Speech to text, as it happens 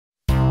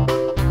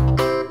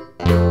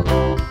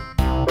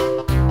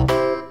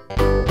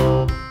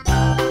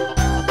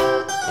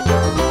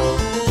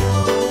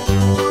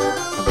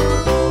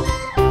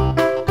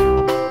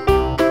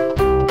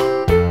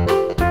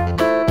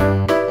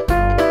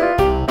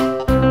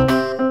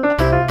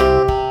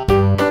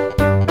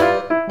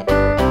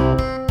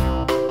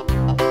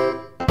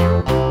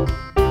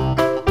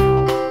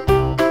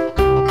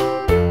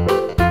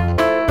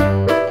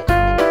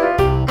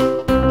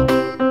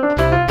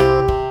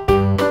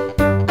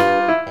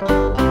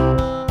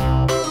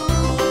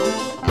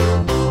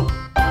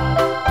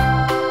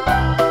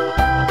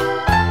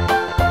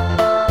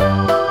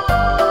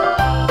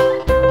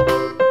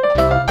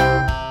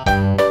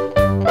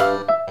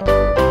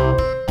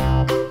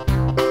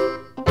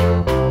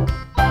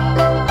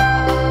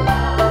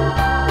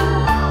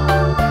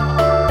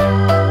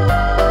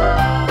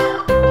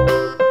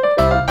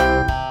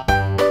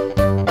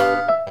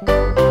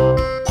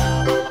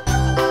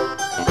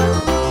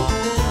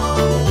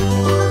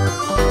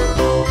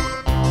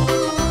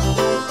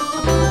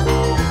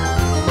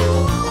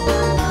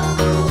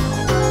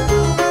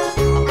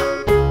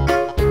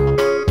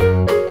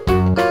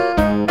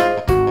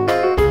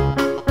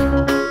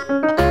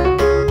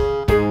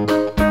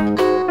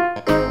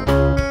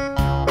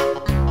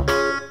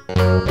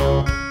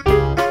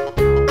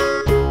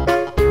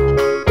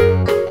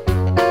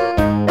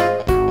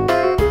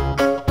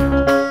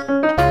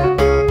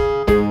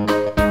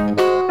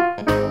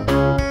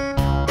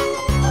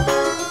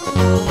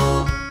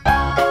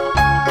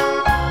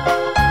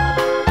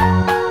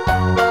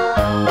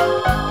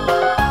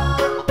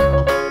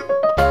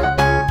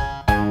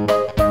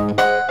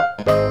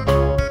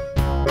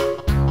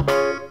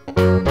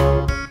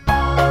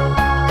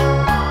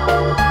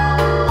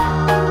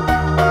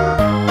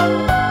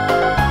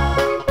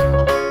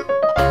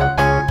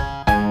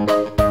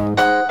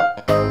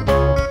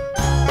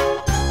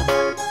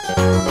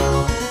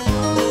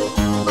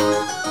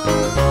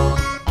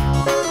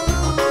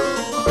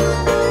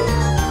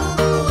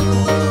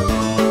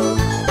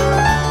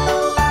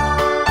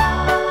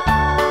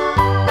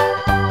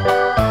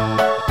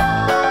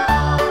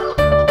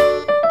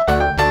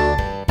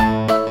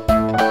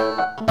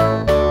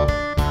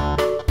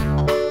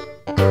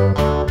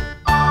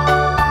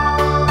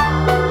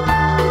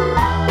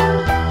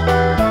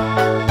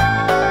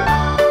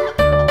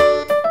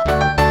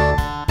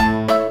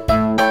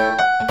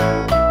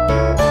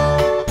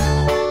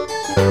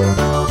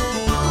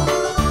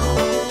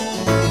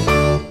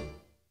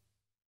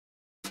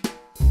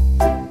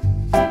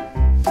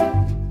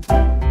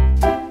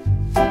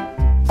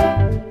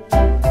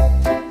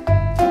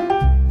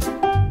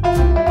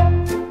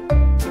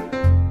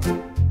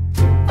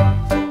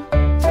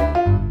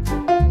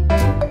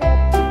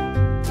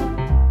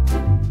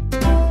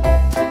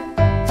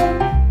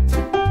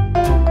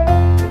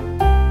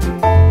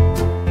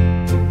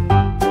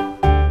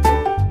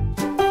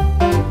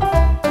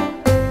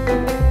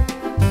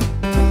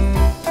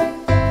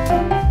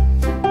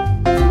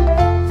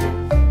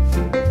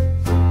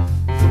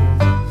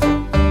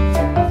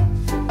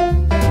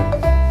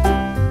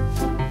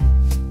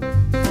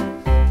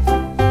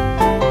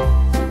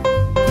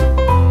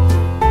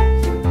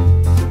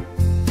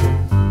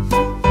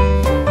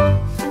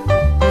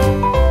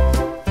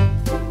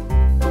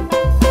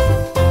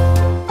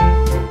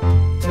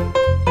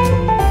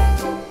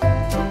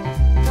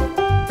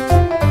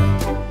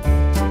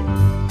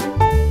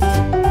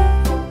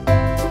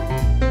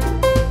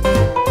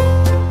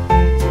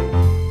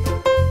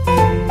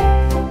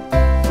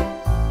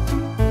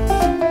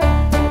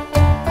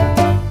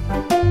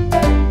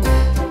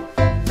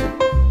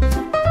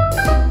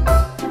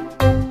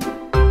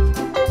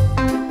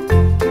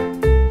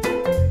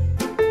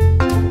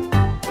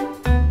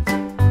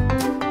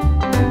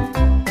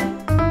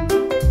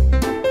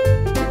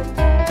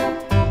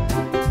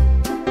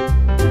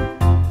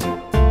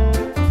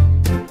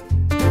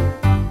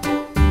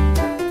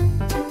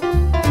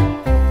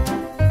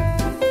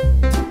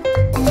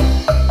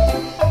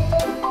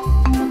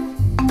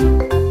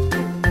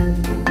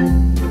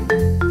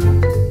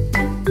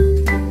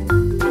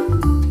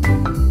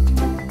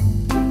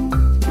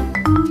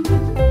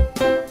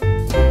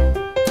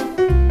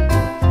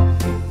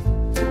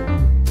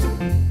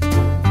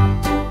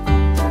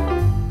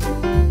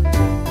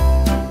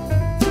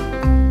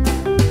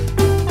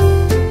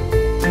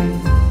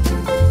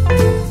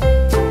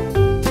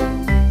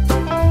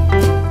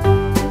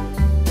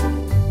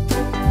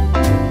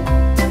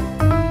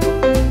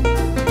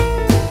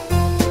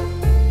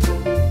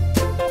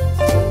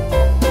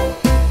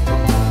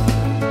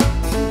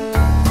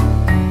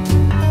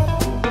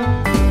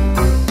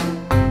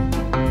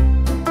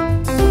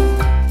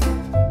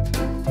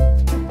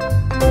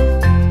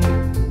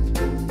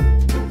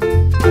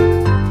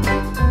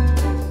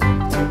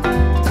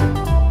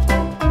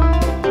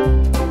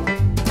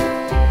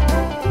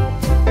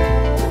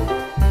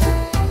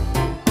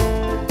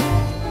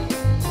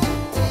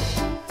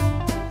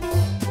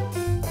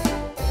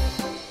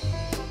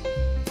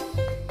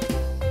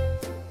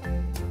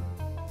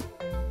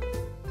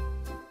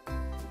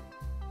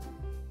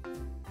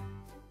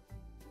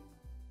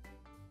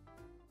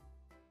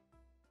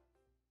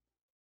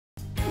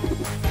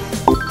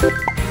Greetings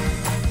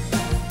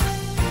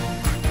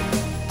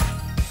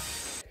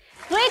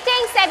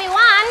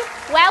everyone!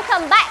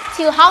 Welcome back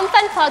to Home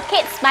Fun for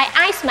Kids by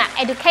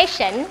iSMART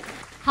Education.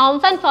 Home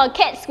Fun for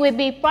Kids will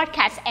be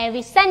broadcast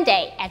every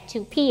Sunday at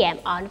 2 p.m.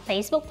 on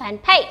Facebook fan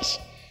page.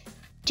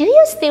 Do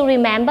you still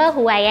remember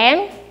who I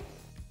am?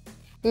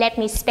 Let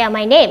me spell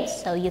my name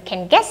so you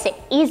can guess it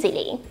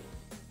easily.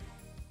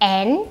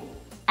 N-A-N-C-Y.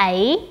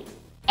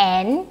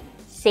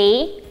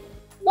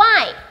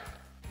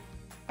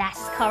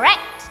 That's correct.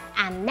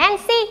 I'm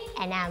Nancy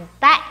and I'm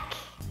back.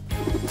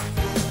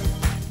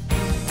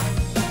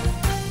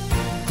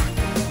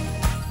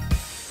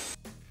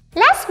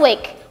 Last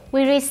week,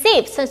 we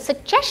received some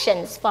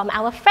suggestions from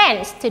our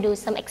friends to do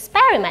some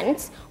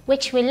experiments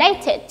which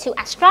related to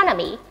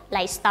astronomy,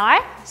 like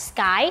star,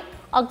 sky,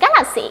 or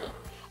galaxy.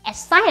 As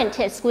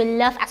scientists, we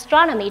love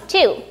astronomy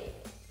too.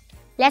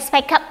 Let's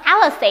pack up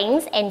our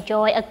things and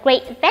enjoy a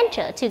great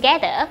adventure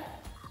together.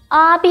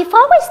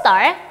 Before we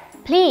start,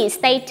 please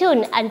stay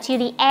tuned until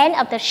the end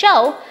of the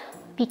show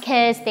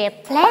because there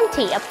are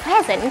plenty of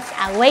presents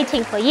are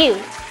waiting for you.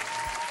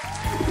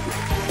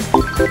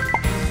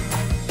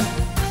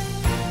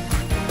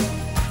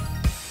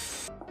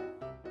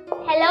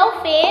 Hello,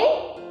 Finn.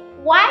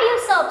 Why are you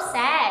so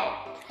upset?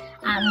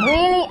 I'm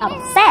really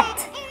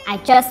upset. I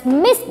just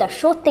missed the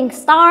shooting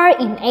star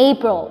in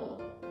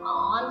April.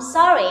 Oh, I'm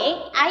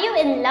sorry. Are you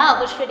in love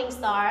with shooting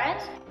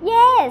stars?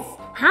 Yes,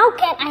 how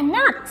can I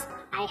not?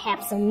 I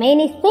have so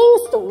many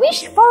things to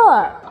wish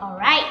for.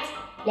 Alright,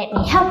 let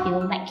me help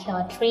you make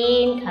your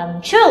dream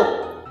come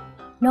true.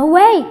 No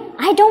way,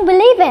 I don't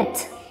believe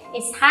it.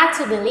 It's hard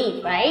to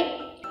believe, right?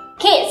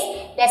 Kids,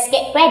 let's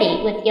get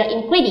ready with your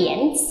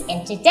ingredients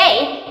and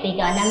today we're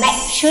gonna make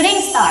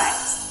shooting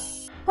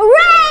stars.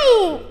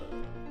 Hooray!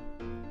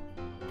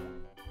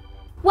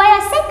 Wait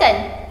a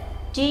second.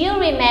 Do you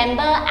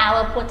remember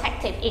our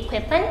protective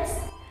equipment?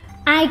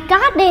 I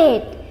got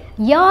it.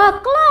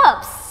 Your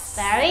gloves.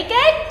 Very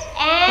good.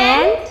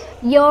 And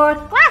your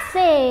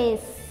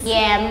glasses.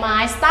 Yeah,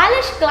 my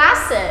stylish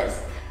glasses.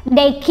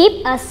 They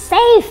keep us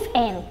safe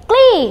and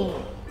clean.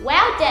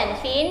 Well done,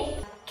 Finn.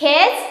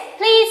 Kids,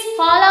 please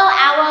follow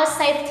our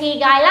safety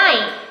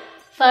guideline.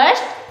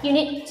 First, you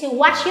need to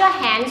wash your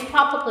hands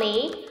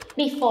properly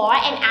before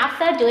and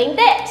after doing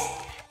this.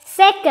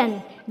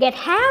 Second, get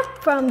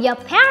help from your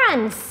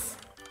parents.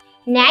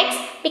 Next,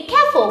 be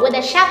careful with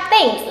the sharp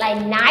things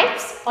like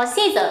knives or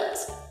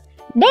scissors.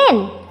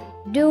 Then,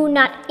 do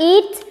not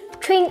eat,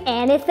 drink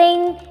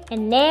anything,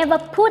 and never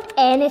put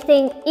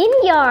anything in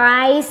your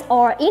eyes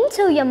or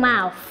into your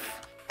mouth.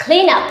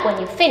 Clean up when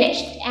you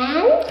finish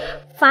and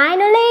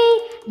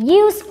finally,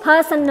 use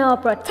personal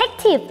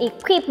protective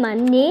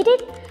equipment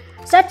needed,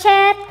 such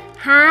as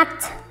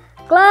hat,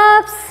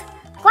 gloves,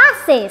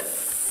 glasses.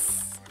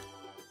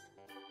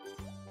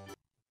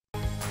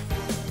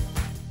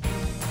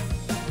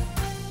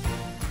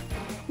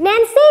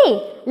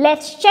 Nancy,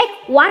 let's check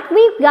what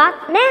we've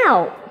got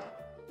now.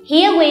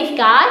 Here we've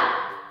got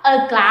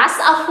a glass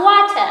of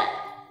water,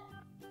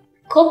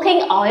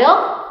 cooking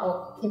oil,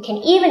 or you can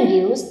even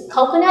use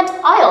coconut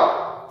oil,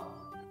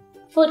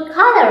 food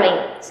coloring.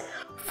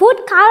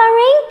 Food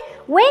coloring?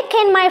 Where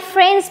can my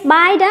friends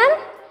buy them?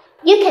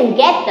 You can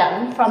get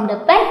them from the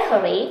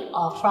bakery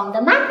or from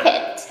the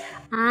market.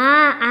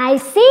 Ah, I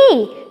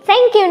see.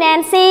 Thank you,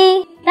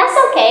 Nancy. That's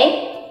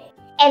okay.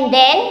 And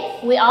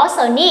then we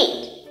also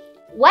need,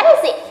 what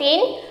is it,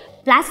 Finn?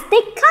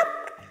 Plastic cup.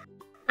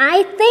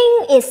 I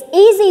think it's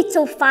easy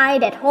to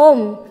find at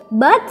home,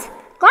 but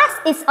glass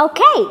is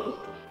okay.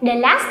 The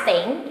last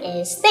thing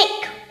is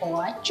stick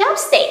or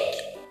chopstick.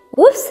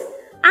 Oops,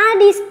 are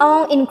these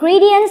all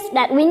ingredients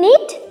that we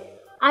need?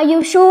 Are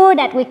you sure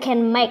that we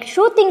can make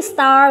shooting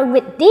star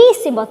with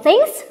these simple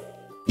things?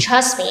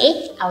 Trust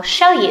me, I'll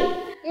show you.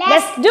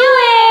 Let's do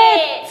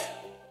it!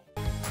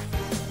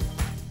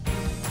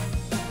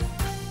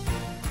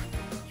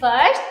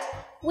 First,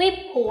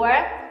 we pour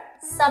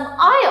some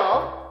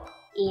oil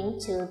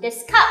into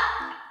this cup.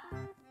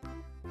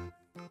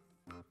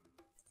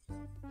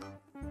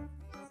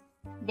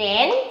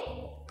 Then,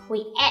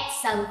 we add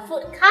some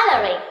food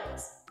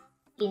colorings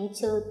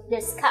into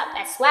this cup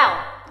as well.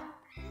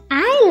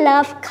 I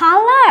love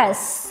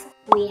colors.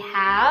 We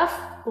have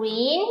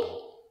green.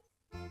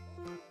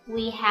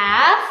 We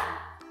have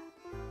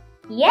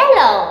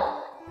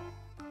yellow.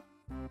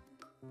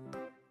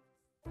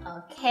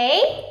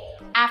 Okay,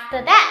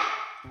 after that,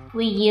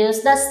 we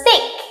use the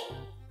stick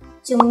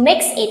to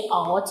mix it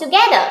all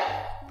together.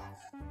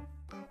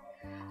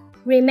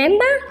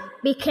 Remember,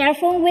 be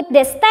careful with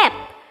this step.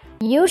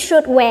 You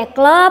should wear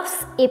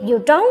gloves if you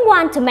don't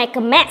want to make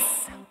a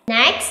mess.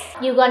 Next,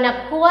 you're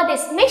gonna pour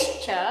this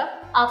mixture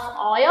of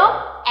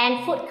oil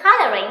and food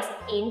colorings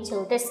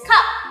into this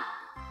cup.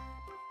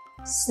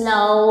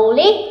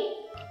 Slowly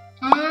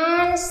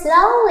and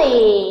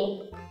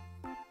slowly.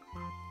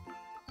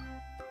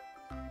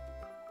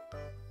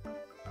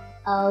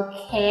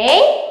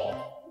 Okay.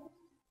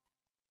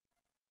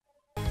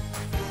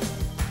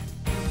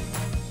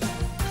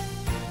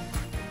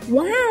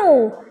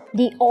 Wow!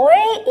 The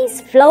oil is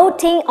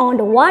floating on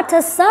the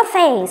water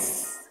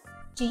surface.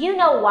 Do you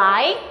know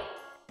why?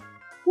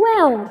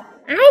 Well,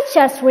 I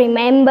just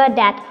remember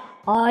that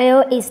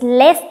oil is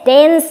less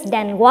dense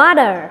than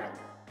water.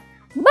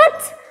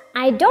 But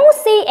I don't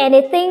see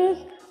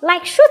anything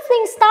like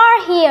shooting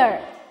star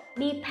here.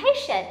 Be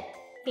patient,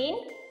 Finn.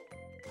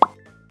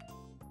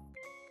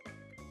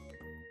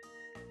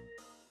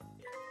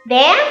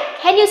 There,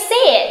 can you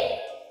see it?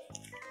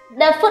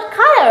 The food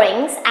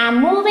colorings are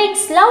moving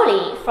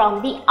slowly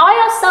from the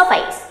oil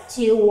surface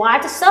to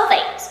water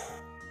surface.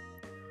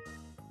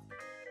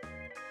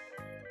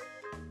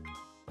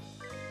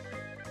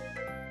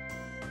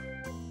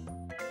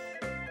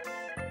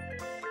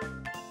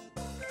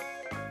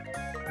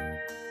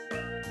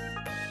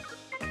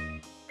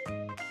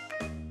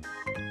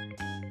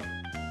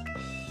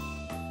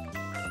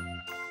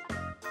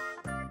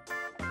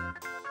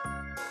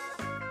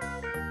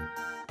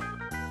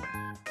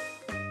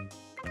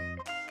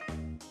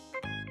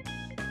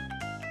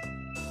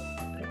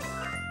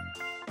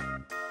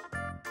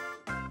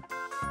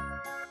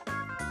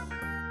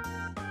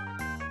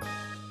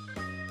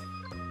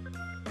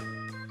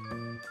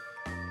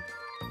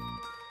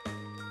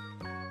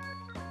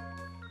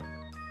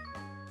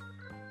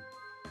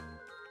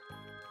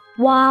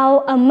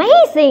 Wow,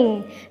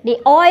 amazing! The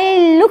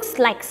oil looks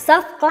like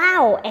soft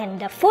cloud and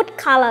the food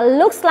color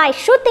looks like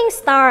shooting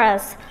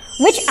stars,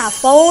 which are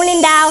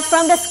falling down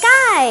from the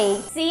sky.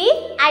 See,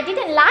 I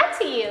didn't lie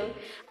to you.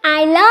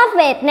 I love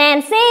it,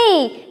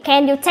 Nancy!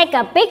 Can you take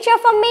a picture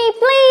for me,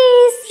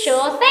 please?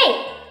 Sure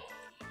thing.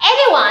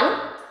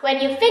 Everyone,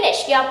 when you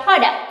finish your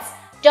products,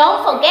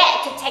 don't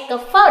forget to take a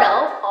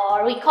photo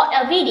or record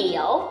a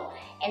video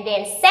and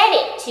then send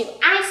it to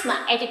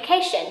iSMART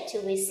Education to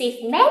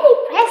receive many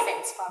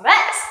presents from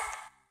us.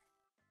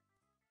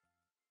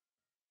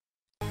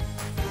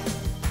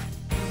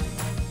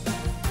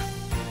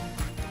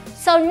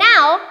 So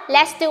now,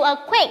 let's do a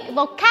quick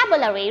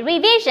vocabulary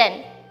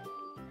revision.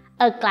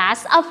 A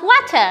glass of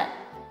water,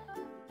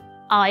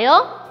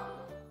 oil,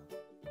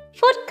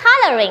 food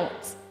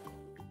colorings,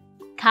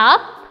 cup,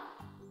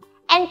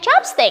 and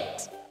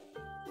chopsticks.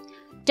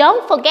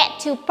 Don't forget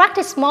to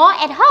practice more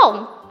at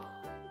home.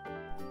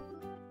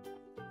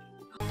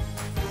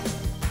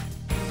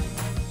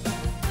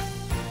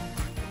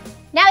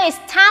 Now it's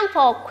time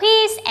for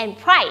quiz and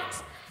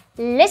prize.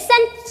 Listen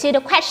to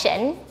the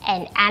question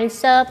and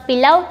answer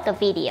below the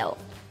video.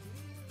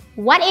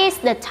 What is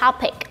the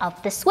topic of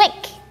this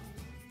week?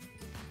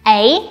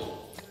 A.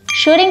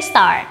 Shooting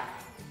star.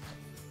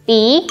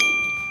 B.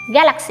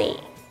 Galaxy.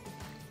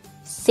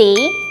 C.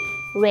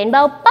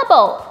 Rainbow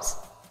bubbles.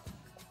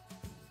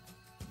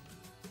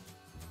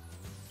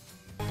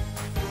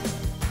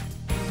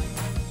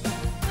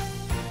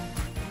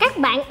 Các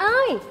bạn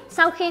ơi,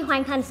 sau khi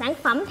hoàn thành sản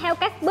phẩm theo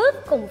các bước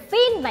cùng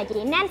Finn và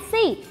chị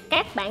Nancy,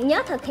 các bạn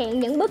nhớ thực hiện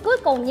những bước cuối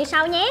cùng như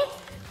sau nhé.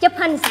 Chụp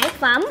hình sản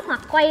phẩm hoặc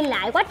quay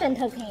lại quá trình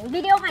thực hiện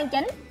video hoàn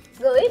chỉnh,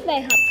 gửi về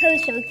hộp thư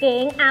sự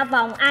kiện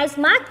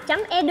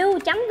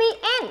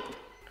a@ismart.edu.vn.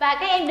 Và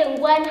các em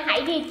đừng quên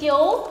hãy ghi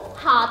chú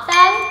họ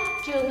tên,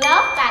 trường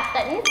lớp và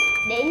tỉnh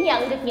để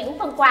nhận được những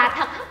phần quà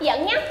thật hấp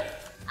dẫn nhé.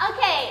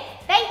 Okay,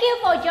 thank you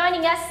for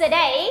joining us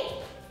today.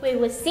 We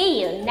will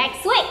see you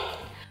next week.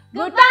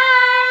 Goodbye!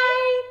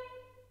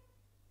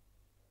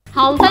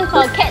 Home Fun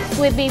for Kids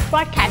will be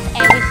broadcast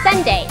every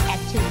Sunday at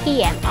 2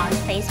 p.m. on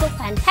Facebook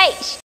fan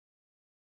page.